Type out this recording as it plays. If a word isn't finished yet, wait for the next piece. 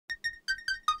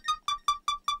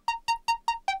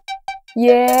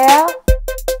Yeah.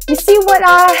 You see what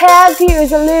I have here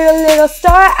is a little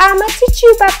star. I'ma teach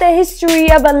you about the history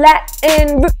of a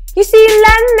Latin root. You see,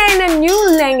 Latin ain't a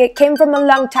new language. It came from a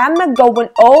long time ago when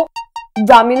old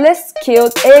Romulus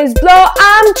killed his blow.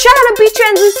 I'm trying to be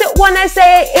translucent when I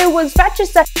say it was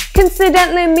fratricide.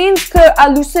 Coincidentally means clear,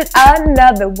 lucid,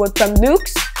 another word from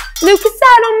Lux. Lucas,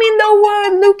 I don't mean the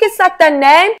word Lucas like the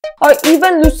name, or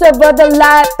even Lucifer, the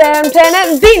light-bearing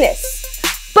planet Venus.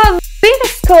 But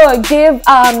Venus could give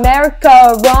America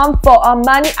a run for our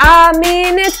money. I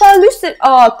mean, it's pellucid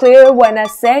or clear when I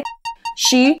say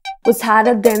she was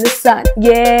hotter than the sun.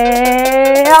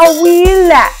 Yeah, we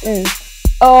Latin.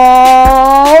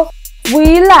 Oh,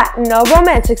 we Latin, a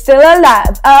romantic still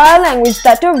alive, a language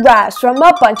that derives from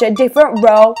a bunch of different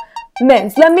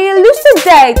romance. Let me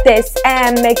elucidate this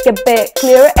and make it a bit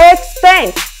clearer.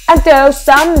 Explain and throw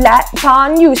some light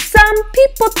upon you. Some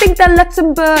people think that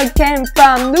Luxembourg came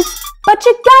from Lux, but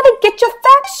you gotta get your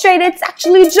facts straight. It's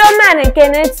actually Germanic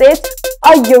and it's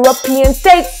a European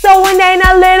state, so it ain't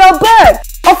a little burg,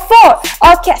 a fort,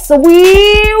 a castle.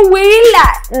 We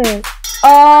Latin.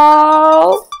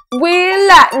 Oh, we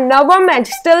Latin, a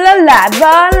romantic still alive,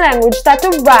 a language that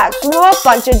derives from a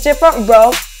bunch of different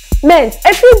romance.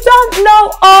 If you don't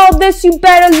know all this, you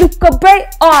better look a break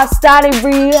or start it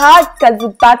real hard, cause it's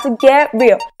about to get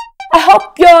real. I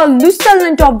hope you're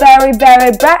lucid or very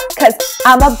bright, cause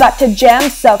I'm about to jam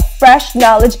some fresh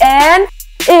knowledge and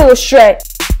illustrate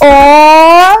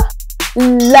or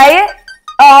lay it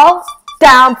all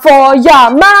down for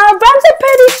y'all. My rhymes are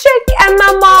pretty strict and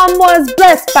my mom was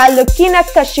blessed by Lucina,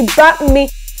 cause she brought me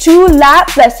to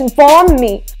life, blessing for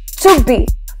me to be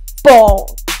born.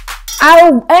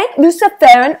 I ain't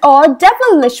Luciferian or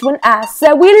devilish when I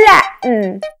say we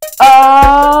Latin.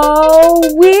 Oh,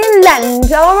 we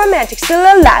Latin, a romantic still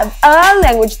alive, a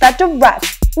language that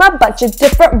derives from a bunch of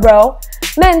different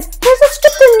romance. Here's a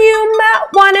script and you might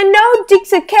wanna know.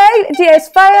 Dixicate, DS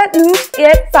fire, loose,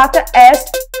 it, factor, S,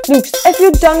 Lux. If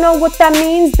you don't know what that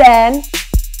means, then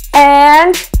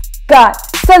and God,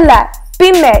 so let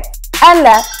be made, and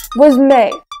that was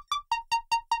made.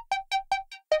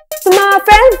 So my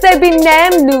friends, they be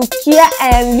named Lucia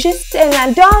and Lucis, and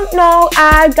I don't know,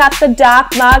 I got the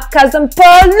dark mark cause I'm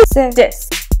pellucid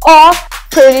or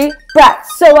pretty bright.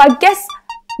 So I guess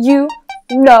you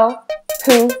know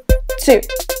who to.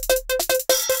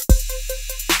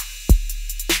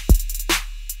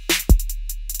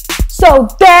 So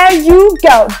there you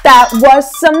go, that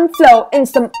was some flow in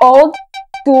some old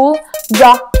school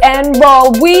rock and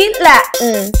roll. We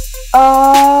Latin.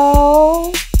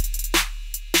 Oh,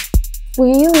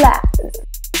 we Latin.